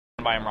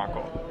by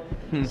Morocco.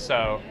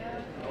 So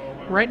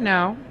right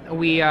now,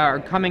 we are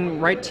coming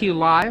right to you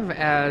live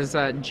as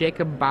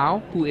Jacob Baugh,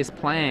 who is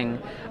playing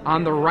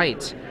on the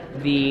right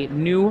the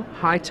new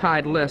High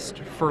Tide list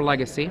for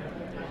Legacy.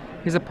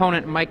 His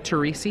opponent, Mike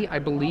Torrisi, I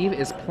believe,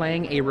 is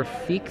playing a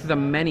Rafik the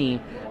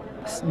Many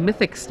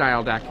Mythic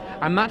style deck.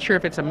 I'm not sure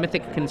if it's a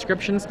Mythic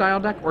Conscription style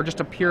deck or just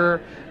a pure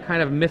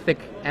kind of Mythic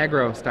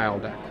aggro style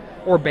deck.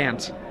 Or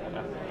Bant.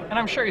 and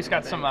I'm sure he's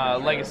got some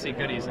Legacy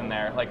goodies in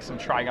there, like some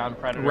Trigon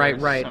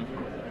Predators. Right. Some,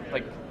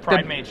 like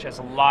Pride Mage has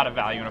a lot of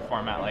value in a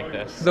format like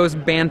this. Those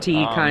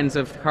Banty kinds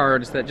of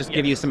cards that just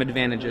give you some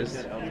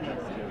advantages.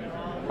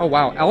 Oh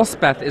wow,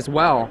 Elspeth as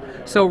well.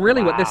 So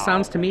really what this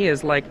sounds to me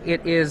is like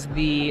it is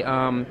the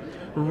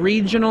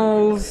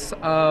regionals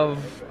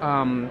of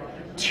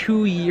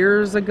 2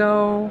 years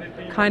ago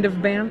kind of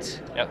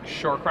Bant. Yep,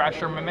 Shore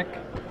Crasher Mimic.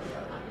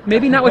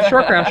 Maybe not with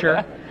Shore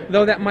Crasher,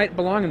 though that might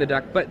belong in the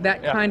deck, but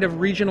that kind of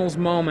regionals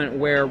moment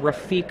where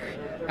Rafik,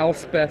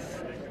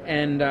 Elspeth,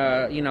 and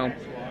you know,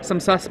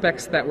 some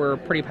suspects that were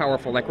pretty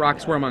powerful, like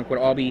Rox Warmonk, would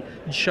all be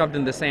shoved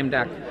in the same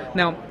deck.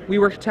 Now, we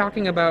were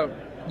talking about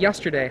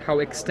yesterday how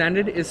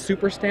extended is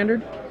super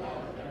standard.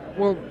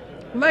 Well,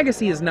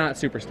 Legacy is not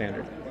super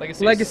standard.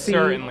 Legacy is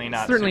certainly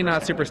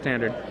not super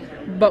standard.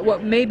 But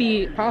what may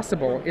be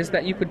possible is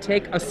that you could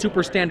take a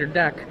super standard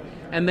deck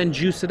and then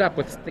juice it up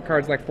with the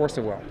cards like Force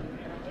of Will.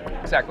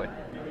 Exactly.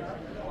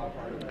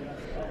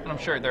 And I'm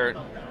sure there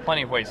are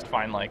plenty of ways to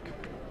find like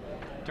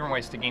different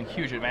ways to gain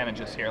huge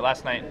advantages here.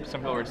 Last night, some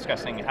people were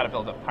discussing how to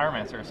build a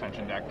Pyromancer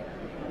Ascension deck,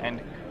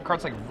 and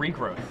cards like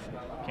Regrowth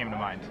came to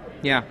mind.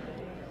 Yeah.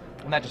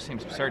 And that just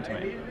seems absurd to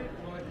me.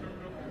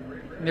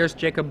 There's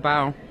Jacob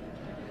Baugh.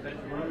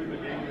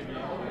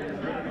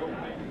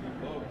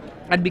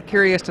 I'd be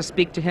curious to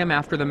speak to him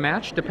after the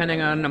match,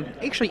 depending on...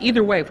 actually,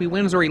 either way, if he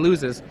wins or he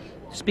loses,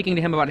 speaking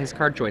to him about his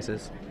card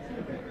choices.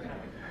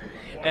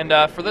 And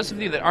for those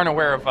of you that aren't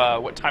aware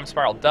of what Time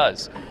Spiral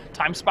does,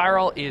 Time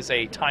Spiral is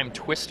a time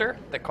twister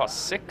that costs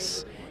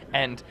 6,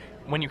 and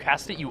when you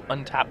cast it, you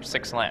untap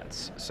 6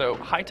 lands. So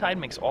High Tide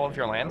makes all of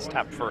your lands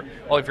tap for,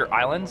 all of your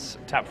islands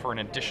tap for an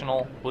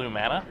additional blue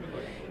mana.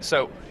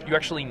 So you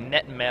actually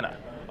net mana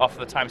off of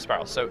the Time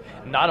Spiral. So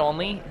not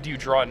only do you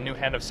draw a new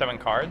hand of 7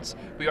 cards,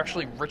 but you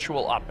actually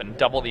ritual up and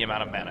double the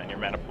amount of mana in your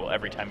mana pool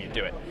every time you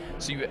do it.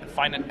 So you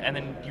find it, and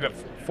then you have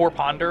 4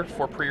 Ponder,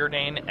 4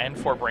 Preordain, and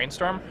 4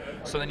 Brainstorm.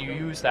 So then you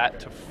use that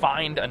to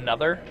find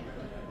another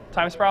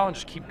Time Spiral and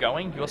just keep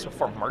going. You also have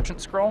 4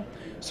 Merchant Scroll.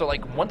 So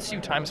like once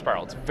you Time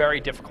Spiral, it's very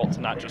difficult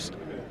to not just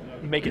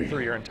make it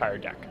through your entire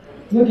deck.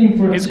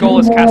 His goal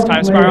is cast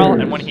Time Spiral,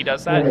 and when he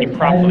does that, he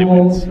probably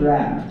wins.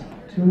 Draft.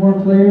 2 more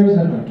players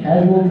and a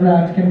casual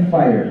draft can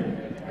fire.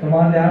 Come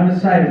on down to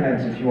side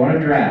events if you want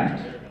to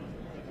draft.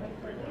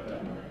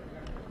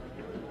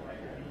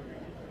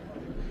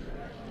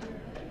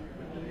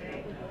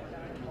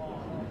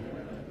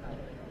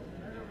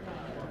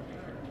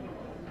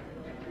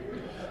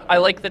 I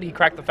like that he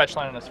cracked the fetch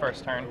line in his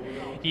first turn.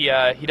 He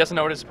doesn't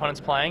know what his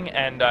opponent's playing,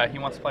 and he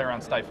wants to play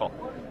around Stifle.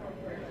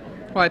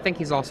 Well, I think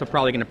he's also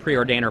probably going to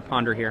preordain or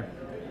ponder here.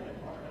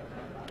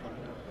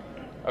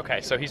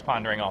 Okay, so he's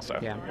pondering also.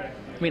 Yeah.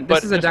 I mean,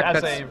 this is a deck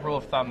as that's... a rule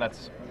of thumb,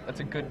 that's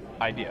a good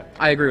idea.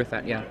 I agree with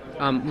that, yeah.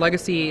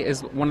 Legacy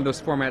is one of those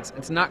formats.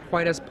 It's not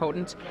quite as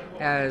potent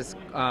as,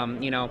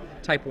 you know,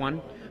 Type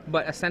 1,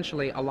 but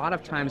essentially a lot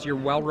of times you're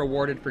well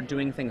rewarded for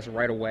doing things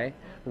right away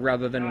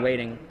rather than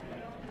waiting.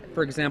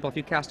 For example, if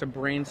you cast a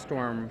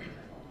Brainstorm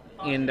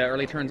in the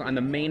early turns on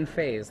the main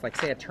phase, like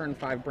say a turn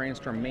 5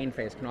 Brainstorm main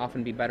phase can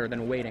often be better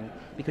than waiting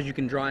because you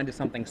can draw into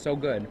something so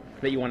good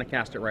that you want to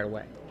cast it right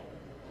away.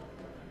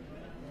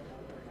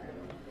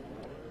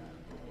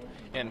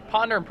 And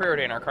Ponder and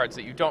Preordain are cards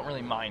that you don't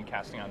really mind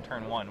casting on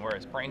turn 1,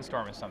 whereas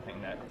Brainstorm is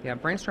something that... Yeah,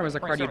 Brainstorm is a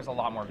card a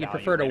lot more you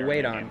prefer to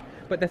wait on.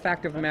 But the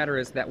fact of the matter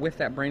is that with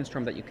that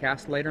Brainstorm that you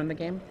cast later in the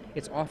game,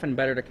 it's often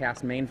better to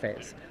cast main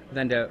phase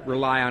than to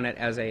rely on it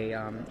as a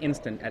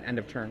instant at end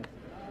of turn.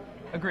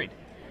 Agreed.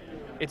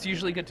 It's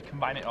usually good to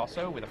combine it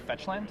also with a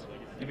fetch land.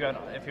 If you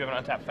have an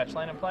untapped fetch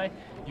land in play,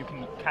 you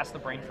can cast the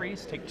Brain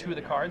Freeze, take 2 of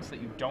the cards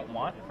that you don't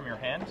want from your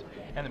hand,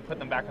 and then put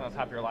them back on the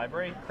top of your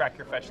library, crack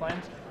your fetch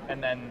land,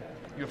 and then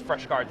you have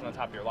fresh cards on the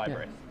top of your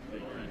library.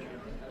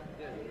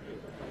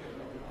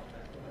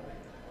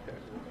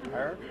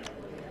 Yeah.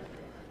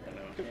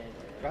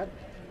 Go ahead.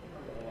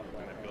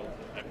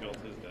 I built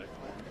his deck.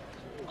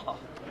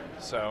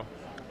 So.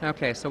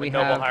 Okay, so we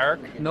Noble have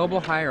Hierarch. Noble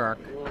Hierarch.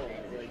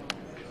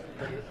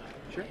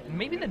 Sure.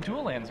 Maybe the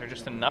dual lands are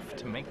just enough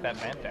to make that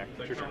Bant deck.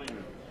 Sure.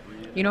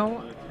 You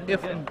know,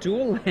 if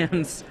dual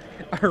lands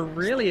are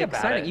really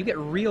exciting, you get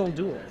real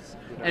duels.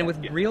 And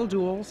with real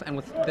duels and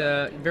with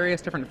the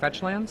various different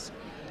fetch lands,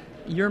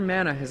 your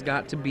mana has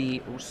got to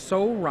be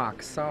so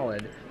rock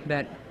solid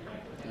that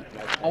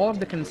all of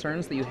the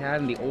concerns that you had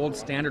in the old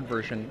standard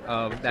version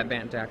of that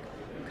Bant deck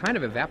kind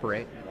of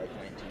evaporate.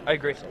 I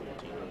agree.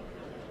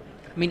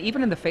 I mean,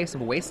 even in the face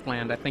of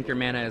Wasteland, I think your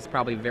mana is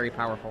probably very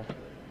powerful.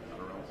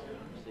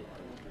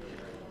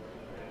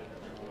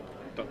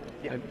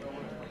 Yeah.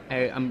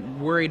 I'm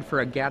worried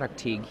for a Gaddock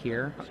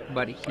here,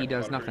 but he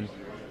does nothing.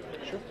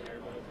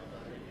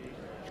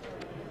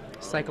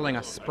 Cycling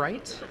a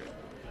Sprite.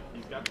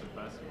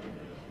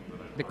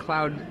 The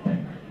Cloud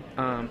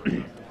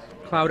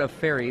of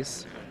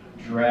Fairies.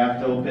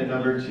 Draft open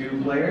number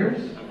 2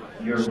 players.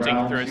 Your Sting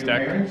round through his 2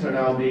 deck. pairings are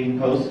now being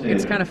posted.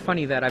 It's kind of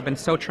funny that I've been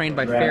so trained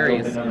by Draft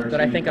fairies open number that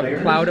I 2 think of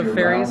players. Cloud of Your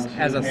Fairies round 2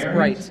 as a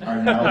pairings sprite.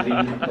 are now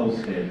being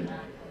posted.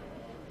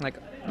 Like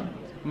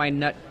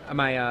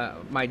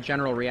my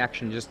general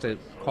reaction just to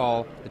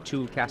call the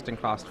 2 casting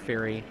cost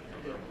fairy.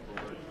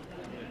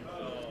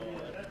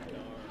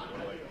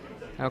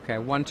 Okay,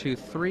 1, 2,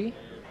 3.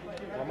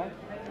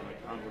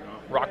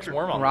 Rock's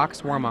Warmonk.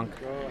 Rock's Warmonk.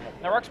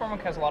 Now, Rock's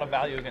Warmonk has a lot of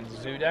value against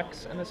zoo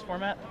decks in this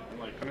format.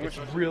 It's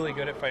really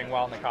good at fighting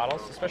Wild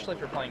Nakatos, especially if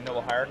you're playing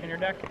Noble Hierarch in your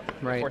deck.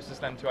 Right. It forces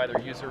them to either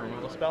use a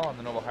removal spell on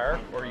the Noble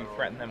Hierarch, or you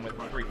threaten them with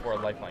 3/4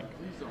 lifelink.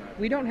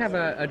 We don't have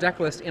a deck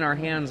list in our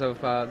hands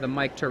of the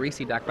Mike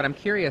Torrisi deck, but I'm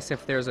curious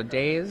if there's a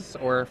Daze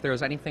or if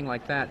there's anything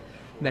like that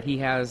that he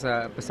has,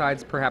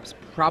 besides perhaps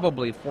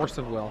probably Force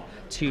of Will,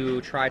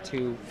 to try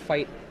to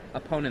fight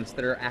opponents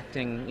that are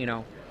acting,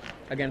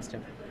 against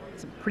him.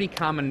 It's a pretty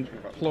common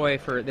ploy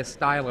for this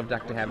style of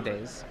deck to have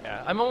Daze.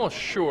 Yeah, I'm almost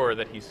sure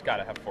that he's got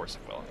to have Force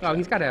of Will. Oh,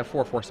 he's got to have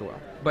 4 Force of Will.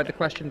 But the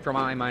question from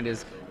my mind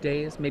is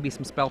Daze, maybe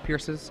some Spell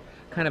Pierces,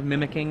 kind of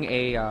mimicking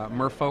a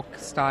Merfolk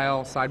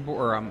style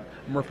sideboard or a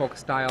Merfolk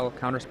style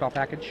counterspell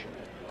package.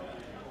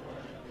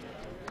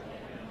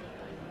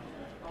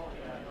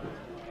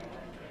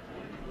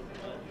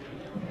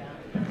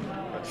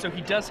 So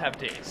he does have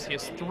Daze. He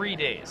has 3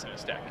 Daze in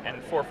his deck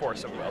and 4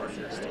 Force of Will.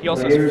 He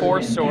also has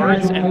 4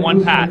 Swords and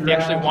 1 Path. He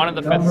actually wanted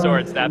the 5th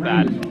Swords that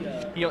bad.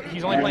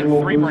 He's only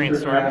playing 3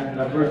 Brainstorm,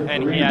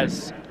 and he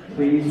has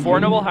 4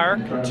 Noble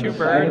Hierarch, 2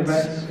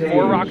 Birds,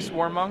 4 Rock's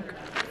Warmonk,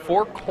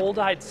 4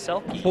 Cold-Eyed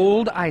Selkie.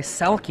 Cold-Eye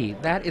Selkie,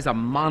 that is a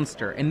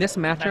monster. In this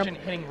matchup, Imagine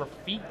hitting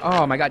Rafik.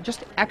 oh my god,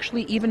 just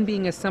actually even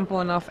being as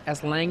simple enough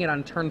as laying it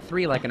on turn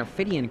 3 like an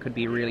Ophidian could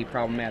be really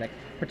problematic,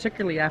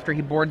 particularly after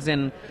he boards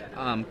in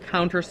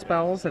counter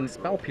spells and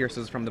spell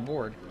pierces from the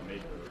board.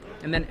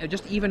 And then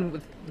just even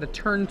with the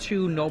turn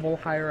 2 Noble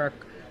Hierarch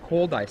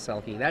Cold-Eye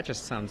Selkie, that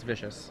just sounds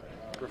vicious.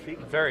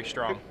 Very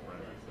strong.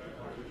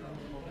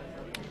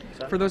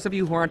 For those of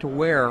you who aren't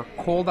aware,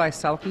 Cold-Eye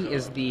Selkie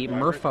is the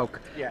merfolk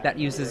that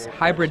uses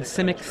hybrid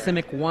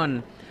Simic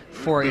 1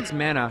 for its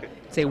mana.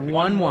 It's a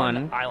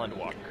 1/1, Island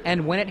Walk.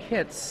 and when it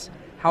hits,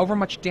 however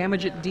much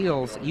damage it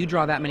deals, you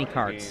draw that many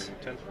cards.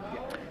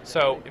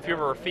 So if you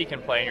have a Rafik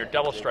in play and you're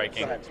double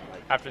striking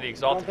after the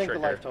Exalted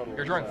trigger,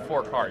 you're drawing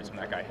 4 cards when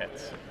that guy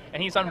hits.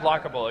 And he's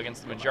unblockable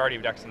against the majority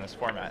of decks in this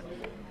format.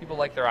 People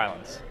like their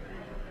islands.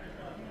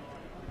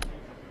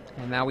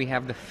 And now we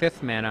have the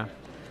 5th mana.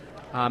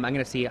 I'm going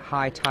to see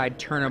High Tide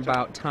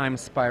Turnabout Time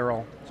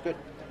Spiral. It's good.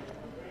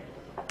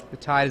 The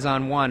tide is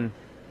on 1.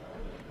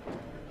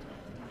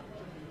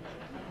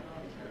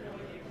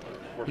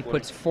 He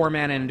puts 4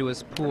 mana into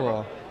his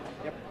pool.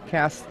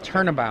 Casts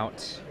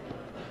Turnabout.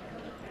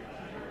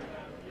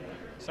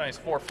 So he's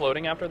 4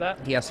 floating after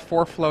that. He has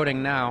 4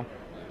 floating now.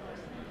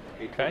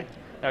 Okay.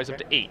 Now he's up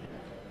to 8.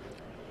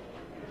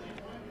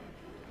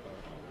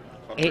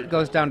 8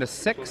 goes down to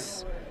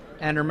 6.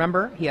 And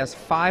remember, he has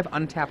 5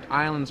 untapped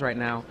islands right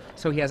now,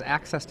 so he has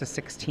access to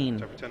 16.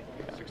 10,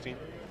 16.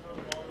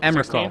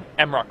 Emrakul.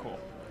 Emrakul.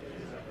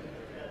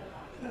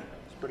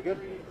 It's pretty good.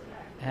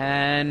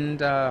 And,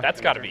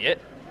 That's got to be it.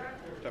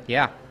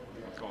 yeah.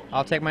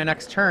 I'll take my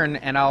next turn,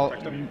 and I'll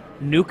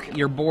nuke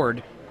your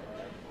board.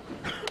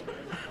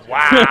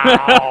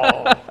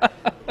 Wow. That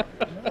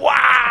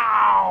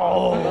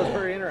Wow. was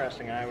very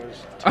interesting. I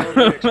was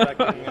totally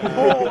expecting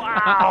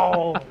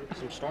Wow.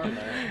 some storm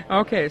there.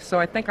 Okay, so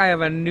I think I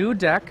have a new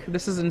deck.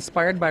 This is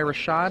inspired by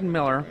Rashad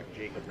Miller.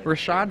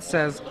 Rashad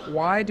says,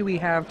 why do we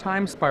have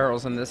time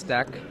spirals in this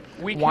deck?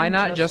 Why can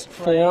not just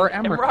 4 play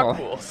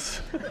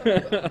Emrakul?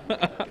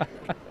 Emrakuls.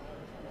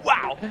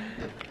 Wow.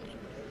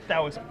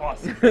 That was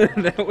awesome.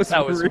 That was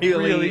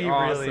really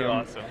awesome.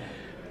 awesome.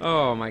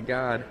 Oh my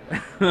god.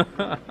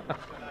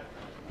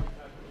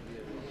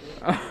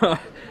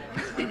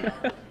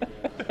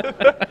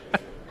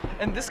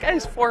 And this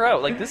guy's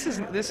 4-0. Like this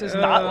is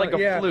not like a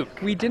yeah.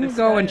 fluke. We didn't This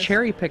go guy and is-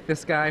 cherry pick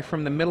this guy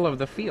from the middle of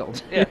the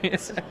field. Yeah,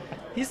 this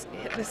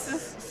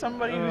is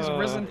somebody who's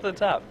risen to the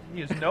top.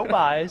 He has no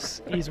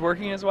buys. He's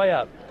working his way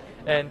up,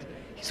 and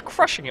he's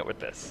crushing it with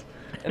this.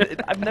 And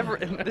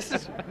this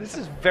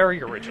is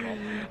very original.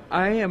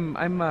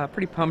 I'm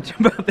pretty pumped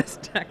about this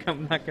deck.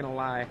 I'm not gonna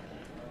lie.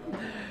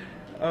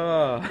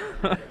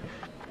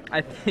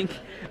 I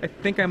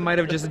think I might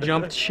have just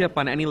jumped ship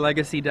on any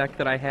legacy deck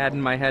that I had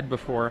in my head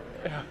before.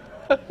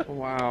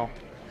 Wow.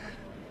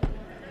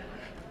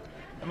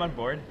 I'm on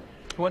board.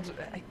 Who wants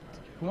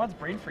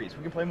Brain Freeze?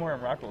 We can play more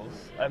Emrakuls.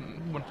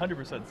 I'm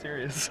 100%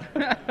 serious.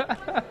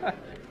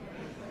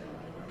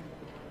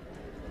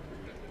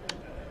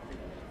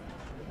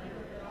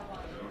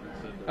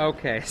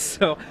 Okay,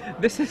 so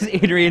this is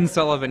Adrian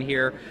Sullivan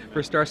here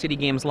for Star City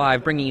Games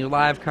Live, bringing you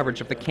live coverage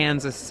of the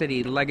Kansas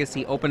City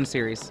Legacy Open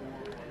Series.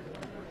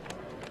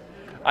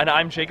 And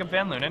I'm Jacob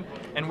Van Lunen.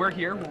 And we're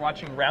here, we're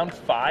watching round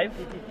 5.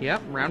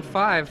 Yep, round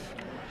 5.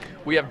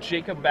 We have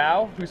Jacob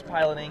Baugh, who's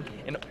piloting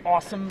an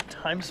awesome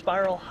Time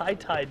Spiral High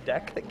Tide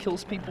deck that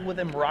kills people with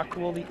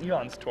Emrakul the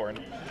Eon's Torn.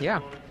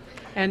 Yeah.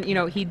 And, you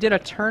know, he did a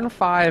turn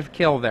 5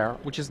 kill there,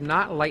 which is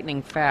not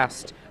lightning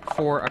fast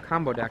for a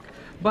combo deck.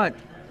 But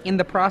in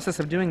the process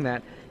of doing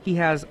that, he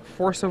has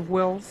Force of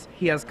Wills,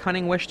 he has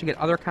Cunning Wish to get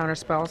other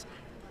counterspells,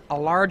 a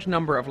large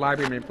number of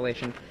library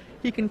manipulation.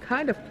 He can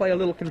kind of play a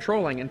little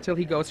controlling until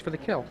he goes for the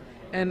kill.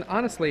 And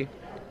honestly,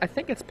 I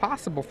think it's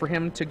possible for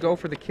him to go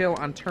for the kill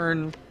on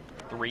turn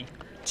 3.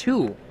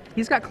 2.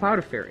 He's got Cloud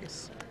of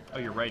Fairies. Oh,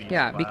 you're right.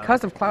 Yeah,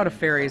 because of Cloud of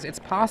Fairies, it's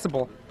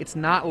possible, it's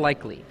not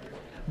likely,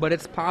 but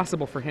it's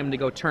possible for him to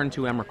go turn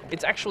 2 Emrakul.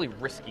 It's actually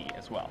risky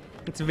as well.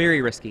 It's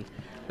very risky.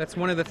 That's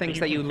one of the things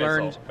you that you can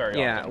learned. fizzle very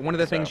Yeah, often, one of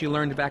the things so. you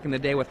learned back in the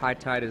day with High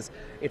Tide is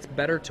it's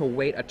better to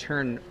wait a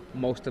turn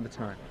most of the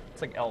time.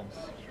 It's like elves.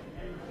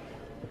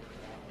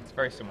 It's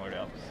very similar to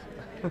elves.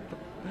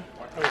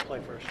 I would play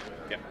first.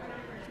 Yeah.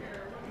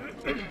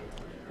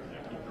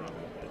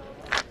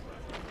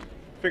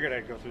 Figured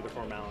I'd go through the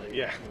formality.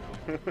 Yeah.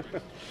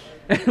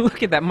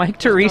 Look at that, Mike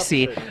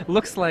Torrisi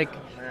looks like,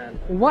 Man.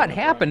 what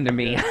happened to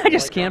me? I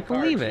just can't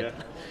believe it.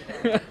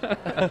 More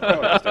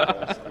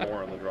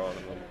on the draw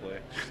than one play.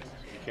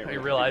 You can't He really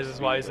realizes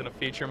beat why he's it. in a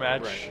feature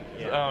match. Right,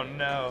 yeah. Oh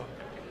no.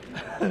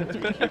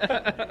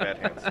 Bad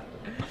hands.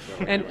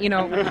 And, you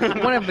know,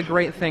 one of the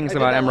great things I did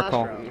about that last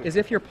Emrakul round. is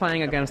if you're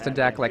playing against a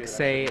deck like,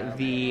 say, As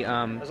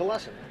a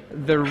lesson.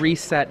 the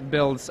reset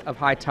builds of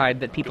High Tide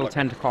that people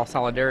tend to call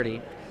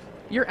Solidarity,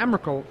 your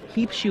Emrakul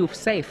keeps you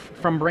safe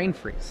from brain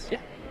freeze. Yeah.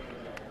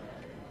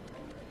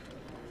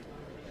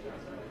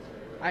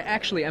 I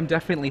actually am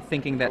definitely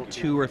thinking that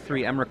 2 or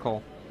 3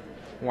 Emrakul.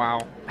 Wow.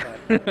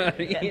 And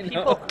You people,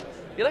 know?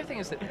 the other thing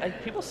is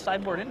that people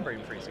sideboard in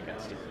Brain Freeze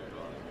against you.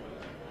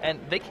 And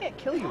they can't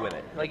kill you with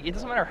it. Like, it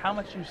doesn't matter how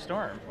much you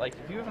storm. Like,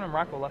 if you have an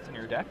Emrakul left in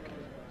your deck,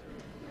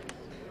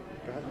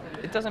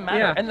 it doesn't matter.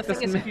 Yeah, and the thing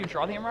doesn't is, if ma- you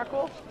draw the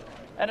Emrakul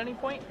at any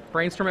point,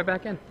 Brainstorm it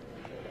back in.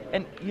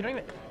 and you don't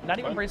even, not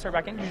even brainstorm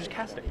back in, you just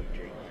cast it.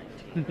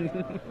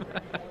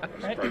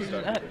 Right? Surprise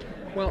deck.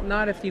 Well,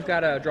 not if you've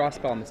got a draw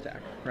spell in the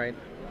stack, right?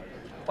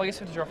 Well, I guess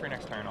you have to draw for your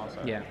next turn also.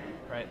 Yeah.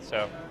 Right,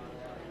 so.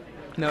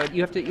 No,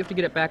 you have to get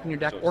it back in your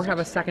deck, or have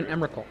a second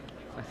Emrakul.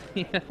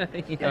 Yeah,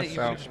 Yeah, you so,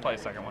 can just play a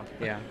second one.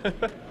 yeah.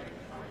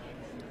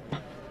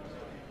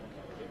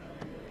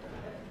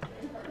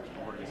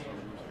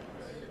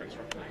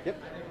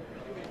 Yep.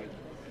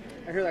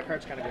 I hear that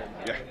card's kind of good.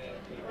 Yeah.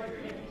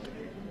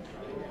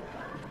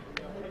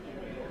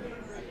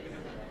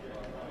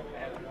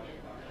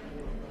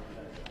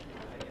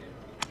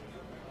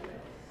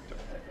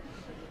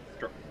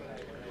 Draw.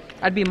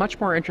 I'd be much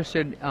more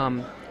interested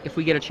if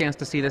we get a chance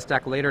to see this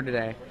deck later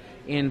today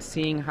in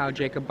seeing how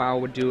Jacob Baugh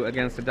would do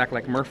against a deck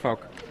like Merfolk,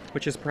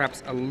 which is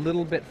perhaps a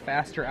little bit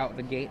faster out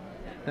the gate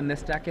than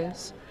this deck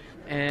is.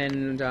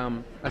 And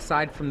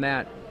aside from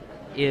that,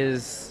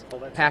 is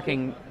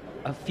packing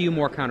a few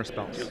more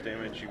counterspells. Deals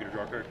damage, you get a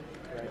draw card.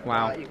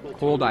 Wow, Equal to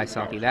cool die, powers.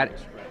 Selkie.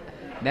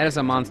 That is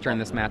a monster in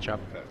this matchup.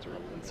 That's a roll.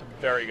 It's a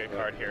very good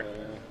card here.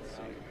 Let's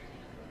see.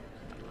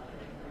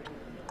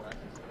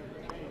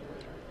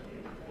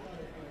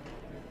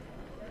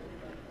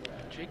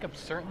 Jacob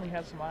certainly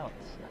has some islands.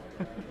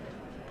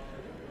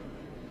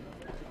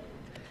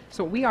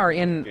 So we are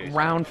in Okay, so-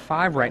 round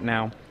 5 right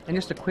now, and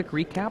just a quick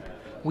recap,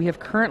 we have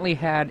currently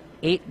had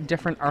 8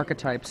 different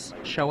archetypes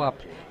show up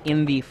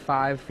in the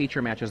 5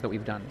 feature matches that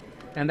we've done.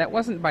 And that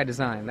wasn't by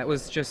design, that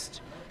was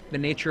just the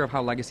nature of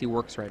how Legacy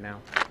works right now.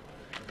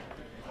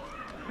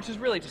 Which is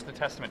really just a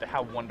testament to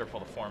how wonderful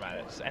the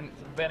format is. And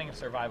banning of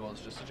survival is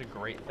just such a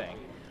great thing.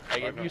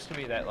 Like, it used to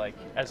be that, like,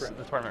 as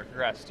the tournament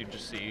progressed, you'd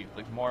just see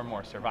like more and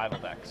more survival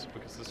decks,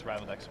 because the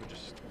survival decks would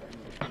just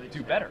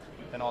do better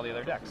than all the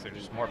other decks. They're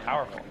just more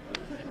powerful.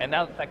 And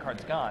now that that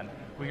card's gone,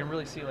 we can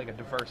really see like a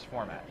diverse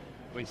format.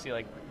 We see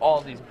like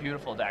all these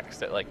beautiful decks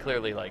that like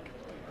clearly like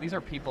these are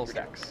people's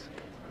decks.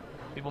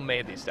 People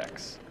made these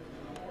decks.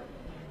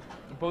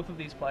 Both of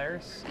these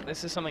players,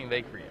 this is something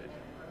they created.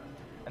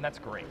 And that's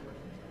great.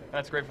 And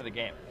that's great for the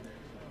game.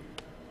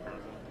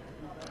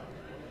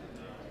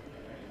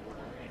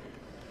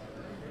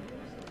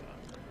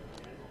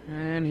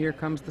 And here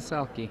comes the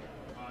Selkie.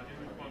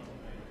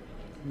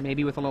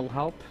 Maybe with a little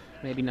help,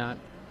 maybe not.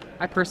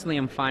 I personally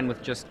am fine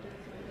with just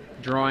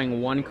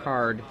drawing one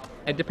card.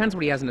 It depends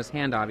what he has in his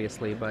hand,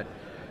 obviously, but,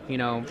 you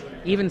know,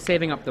 even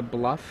saving up the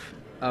bluff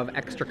of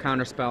extra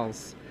counter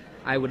spells,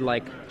 I would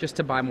like just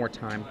to buy more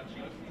time.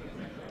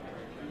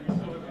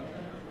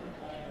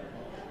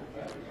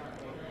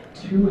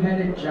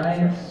 Two-headed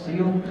giant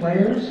sealed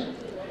players.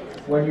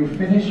 When you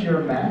finish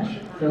your match,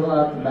 fill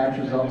out the match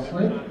result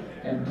slip,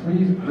 and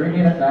please bring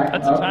it back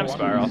That's a up time to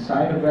spiral. the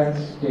side event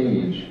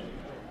stage.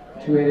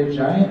 Two-headed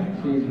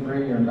giant, please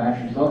bring your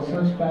match result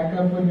slips back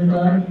up when you're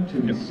done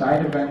to the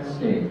side event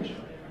stage.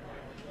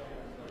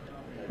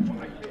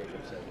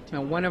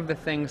 Now, one of the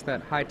things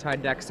that High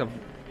Tide decks of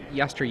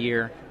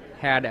yesteryear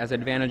had as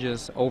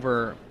advantages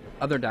over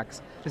other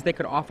decks is they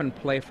could often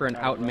play for an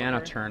out mana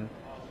turn.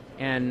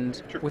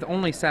 And with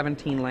only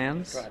 17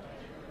 lands,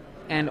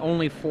 and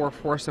only 4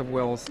 Force of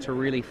Wills to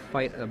really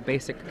fight a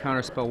basic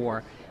counterspell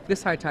war,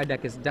 this high tide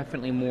deck is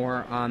definitely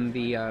more on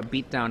the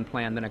beatdown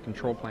plan than a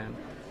control plan.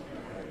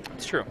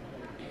 It's true.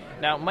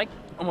 Now, Mike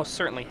almost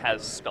certainly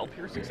has spell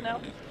piercings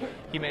now.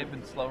 He may have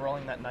been slow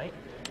rolling that night.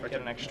 Get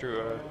an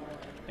extra,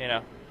 you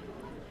know.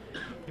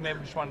 He may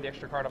have just wanted the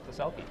extra card off the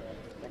selfie.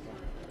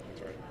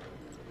 That's right.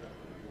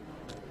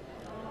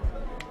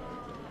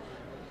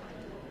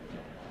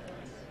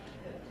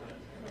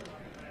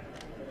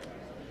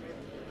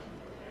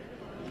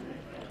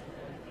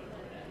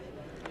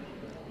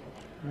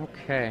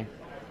 Okay.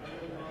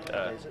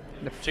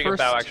 The Jacob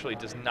Baugh actually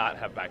does not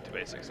have Back to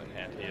Basics in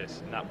hand. He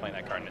is not playing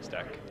that card in his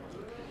deck.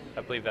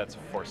 I believe that's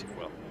Force of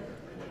Will.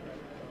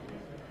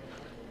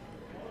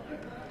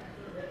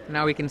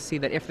 Now we can see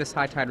that if this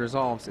high tide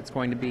resolves, it's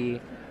going to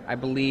be, I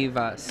believe,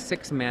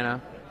 6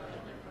 mana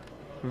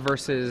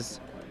versus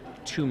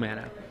 2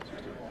 mana.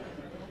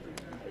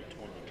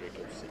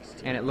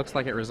 And it looks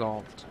like it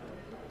resolved.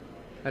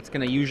 That's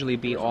going to usually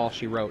be all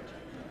she wrote.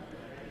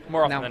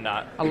 More often Now, than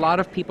not. a lot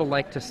of people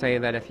like to say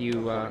that if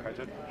you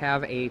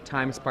have a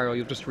time spiral,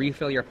 you'll just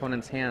refill your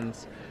opponent's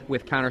hands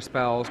with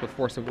counterspells, with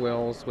Force of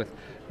Wills, with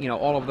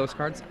all of those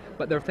cards.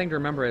 But the thing to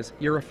remember is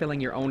you're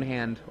refilling your own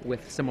hand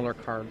with similar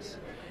cards.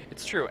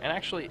 It's true, and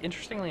actually,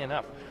 interestingly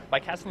enough, by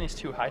casting these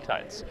 2 high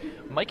tides,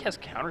 Mike has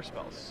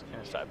counterspells in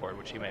his sideboard,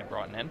 which he may have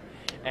brought in,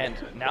 and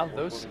now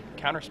those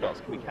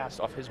counterspells can be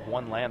cast off his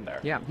 1 land there.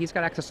 Yeah, he's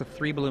got access to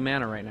 3 blue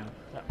mana right now.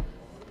 Yeah.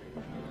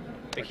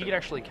 Like, he could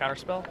actually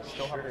counterspell,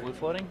 still have a blue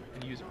floating,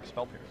 and use it for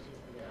spell pierce.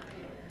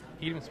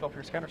 He could even spell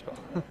pierce counterspell.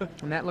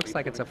 And that looks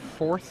like it's a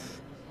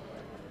 4th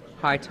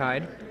high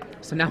tide.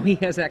 So now he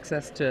has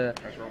access to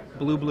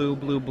blue, blue,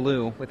 blue,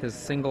 blue with his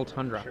single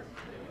Tundra.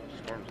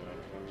 Storms now.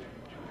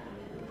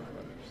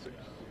 6.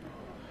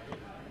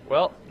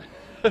 Well,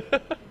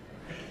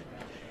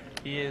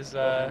 he is.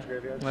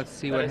 Let's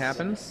see That what is-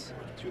 happens.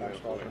 2 lands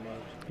floating.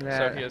 So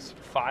That- he has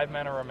 5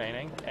 mana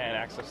remaining and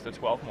access to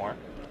 12 more.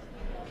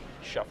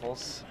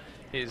 Shuffles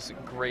his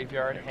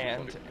graveyard,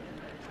 hand,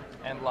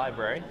 and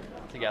library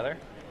together,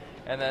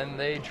 and then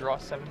they draw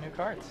 7 new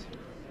cards.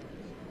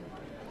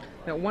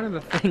 Now, one of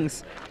the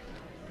things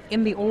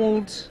in the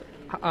old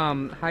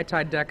high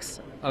tide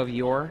decks of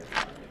yore,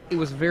 it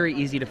was very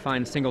easy to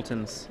find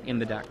singletons in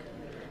the deck.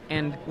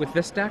 And with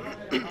this deck,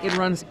 it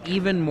runs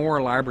even more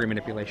library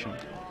manipulation.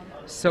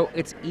 So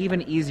it's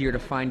even easier to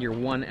find your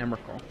 1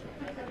 Emrakul.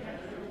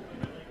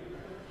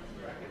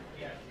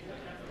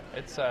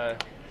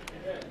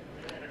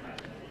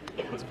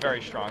 It's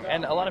very strong,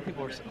 and a lot of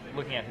people are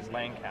looking at his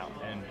land count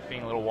and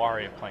being a little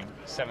wary of playing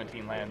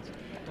 17 lands.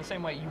 In the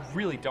same way, you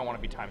really don't want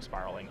to be time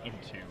spiraling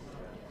into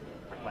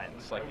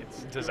lands. Like,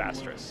 it's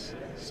disastrous.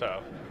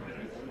 So,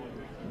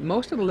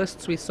 Most of the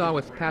lists we saw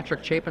with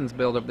Patrick Chapin's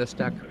build of this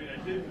deck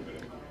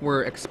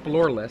were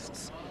explore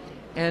lists.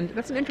 And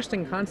that's an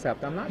interesting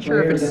concept. I'm not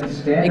sure if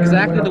it's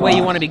exactly the way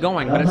you want to be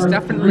going, but it's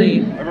definitely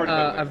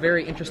a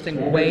very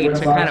interesting way to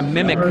kind of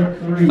mimic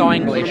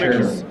Thawing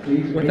Glaciers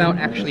without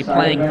actually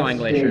playing Thawing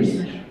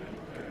Glaciers.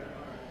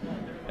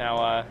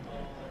 now,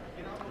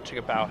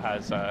 Jacob Baugh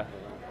has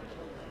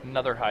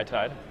another high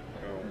tide.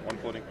 1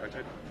 floating high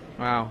tide.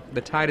 Wow,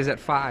 the tide is at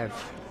 5,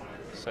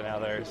 So now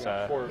there's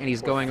and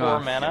he's going 4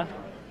 off. mana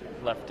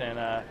left in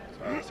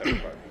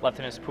 75. left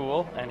in his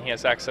pool, and he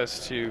has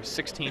access to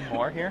 16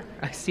 more here.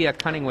 I see a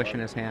Cunning Wish in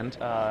his hand.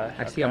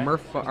 I see a Okay.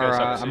 Murph Goes or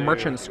up a to-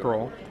 Merchant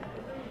Scroll.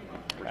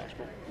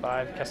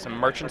 5, cast a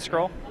Merchant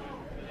Scroll.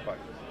 5.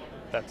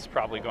 That's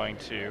probably going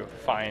to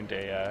find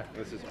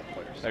This is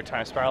players. their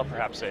time spiral,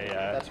 perhaps a.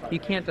 That's fine. You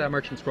can't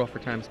Merchant Scroll for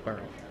Time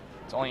Spiral.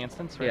 It's only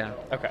instance, right? Yeah.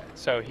 Okay,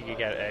 so he could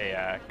get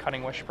a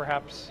Cunning Wish,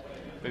 perhaps.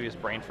 Maybe his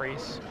Brain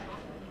Freeze.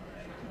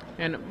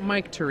 And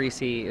Mike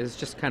Torrisi is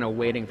just kind of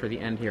waiting for the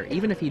end here.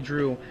 Even if he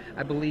drew,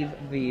 I believe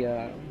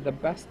the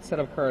best set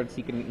of cards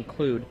he can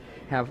include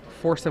have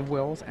Force of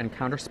Wills and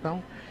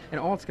Counterspell, and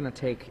all it's going to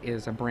take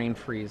is a Brain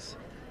Freeze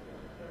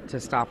to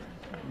stop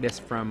this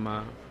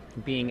from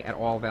being at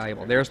all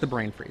valuable. There's the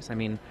Brain Freeze. I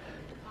mean,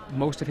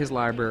 most of his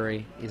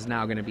library is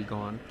now going to be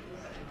gone.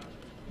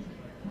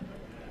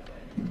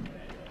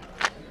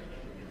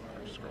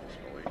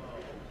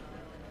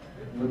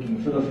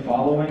 Looking for the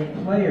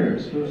following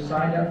players who have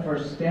signed up for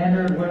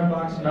standard winner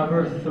box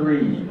number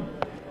 3.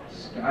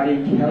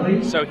 Scotty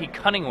Kelly. So he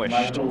Cunning Wished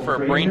Michael for a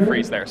Fraser, Brain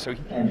Freeze there, so he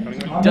and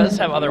does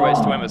have other ways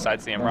to win Thomas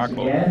besides the Long. Once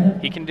Emrakul. again,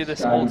 He can do this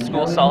Scotty old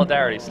school Kelly,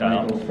 Solidarity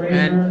style. Michael Fraser,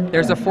 And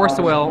there's a Force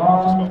of Will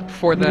Thomas Long.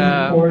 for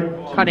the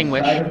Report Cunning to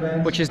Wish, side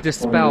events which is for your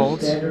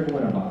dispelled. standard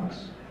winner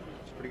box.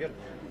 It's pretty good.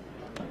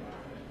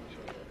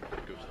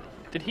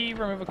 Did he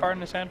remove a card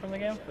in his hand from the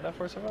game for that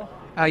Force of Will?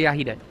 Yeah,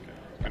 he did.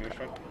 And which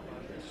one?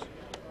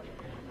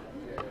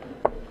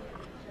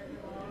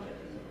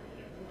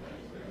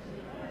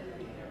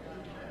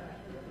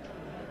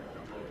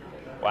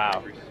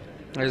 Wow.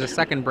 There's a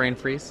second Brain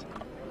Freeze.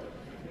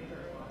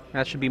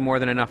 That should be more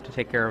than enough to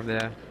take care of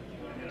the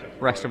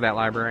rest of that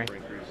library.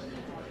 Brain freeze.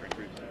 Brain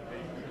freeze.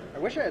 I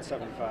wish I had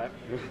 75.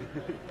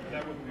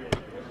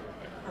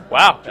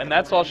 Wow, and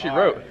that's all she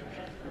wrote.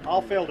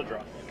 I'll fail to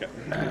draw. Okay.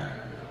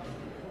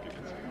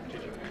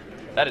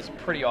 That is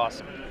pretty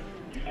awesome.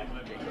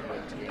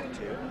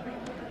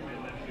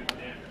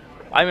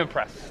 I'm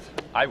impressed.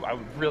 I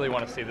really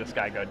want to see this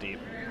guy go deep.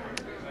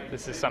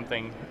 This is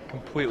something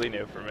completely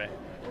new for me.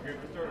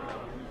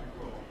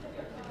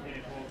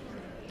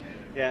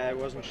 Yeah, I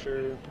wasn't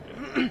sure.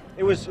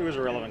 it was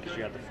irrelevant because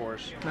you had the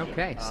force.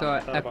 Okay, so I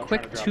thought a about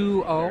quick trying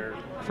to drop 2-0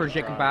 there, for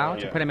Jacob draw, Baugh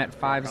to yeah. put him at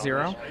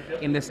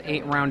 5-0 in this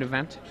 8-round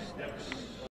event.